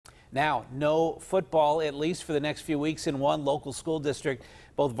Now, no football, at least for the next few weeks in one local school district.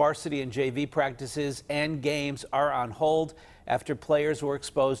 Both varsity and JV practices and games are on hold after players were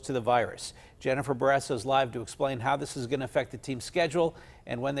exposed to the virus. Jennifer Borrasso is live to explain how this is going to affect the team's schedule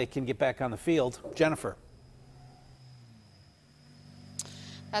and when they can get back on the field. Jennifer.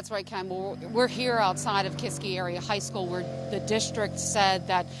 That's right, Ken. We're here outside of Kiski Area High School where the district said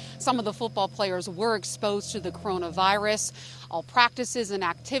that some of the football players were exposed to the coronavirus. All practices and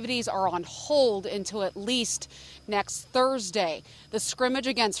activities are on hold until at least next Thursday. The scrimmage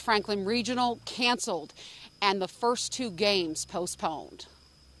against Franklin Regional canceled and the first two games postponed.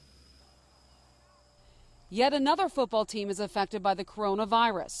 Yet another football team is affected by the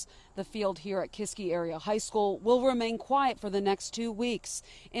coronavirus. The field here at Kiski Area High School will remain quiet for the next 2 weeks.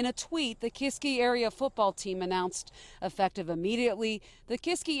 In a tweet, the Kiski Area football team announced, effective immediately, the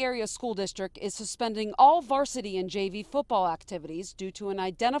Kiski Area School District is suspending all varsity and JV football activities due to an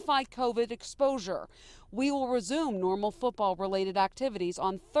identified COVID exposure. We will resume normal football-related activities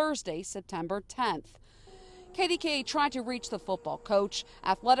on Thursday, September 10th. KDKA tried to reach the football coach,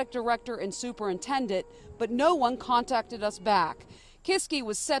 athletic director, and superintendent, but no one contacted us back. Kiski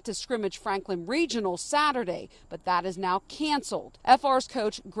was set to scrimmage Franklin Regional Saturday, but that is now canceled. FR's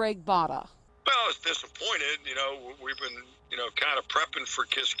coach Greg Botta. Well, I was disappointed. We've been, kind of prepping for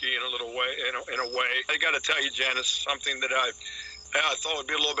Kiski in a little way. In a way, I got to tell you, Janice, something that I thought would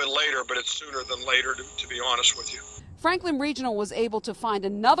be a little bit later, but it's sooner than later, to be honest with you. Franklin Regional was able to find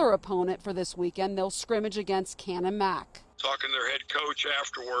another opponent for this weekend. They'll scrimmage against Cannon Mac. Talking to their head coach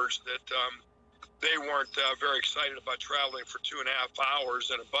afterwards that they weren't very excited about traveling for 2.5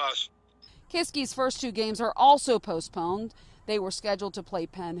 hours in a bus. Kiski's first two games are also postponed. They were scheduled to play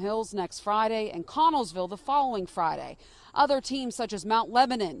Penn Hills next Friday and Connellsville the following Friday. Other teams such as Mount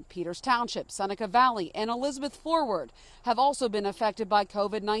Lebanon, Peters Township, Seneca Valley, and Elizabeth Forward have also been affected by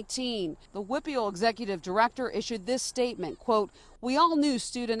COVID-19. The WPIAL executive director issued this statement, quote, "We all knew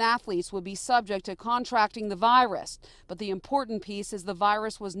student athletes would be subject to contracting the virus, but the important piece is the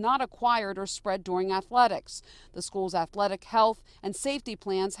virus was not acquired or spread during athletics. The school's athletic health and safety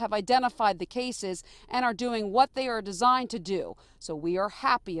plans have identified the cases and are doing what they are designed to do, so we are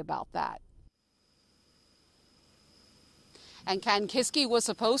happy about that." And Ken, Kiski was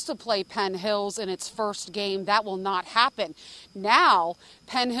supposed to play Penn Hills in its first game. That will not happen. Now,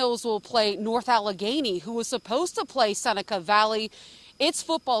 Penn Hills will play North Allegheny, who was supposed to play Seneca Valley. Its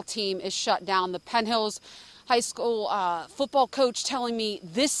football team is shut down. The Penn Hills High School football coach telling me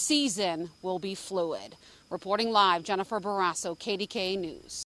this season will be fluid. Reporting live, Jennifer Borrasso, KDKA News.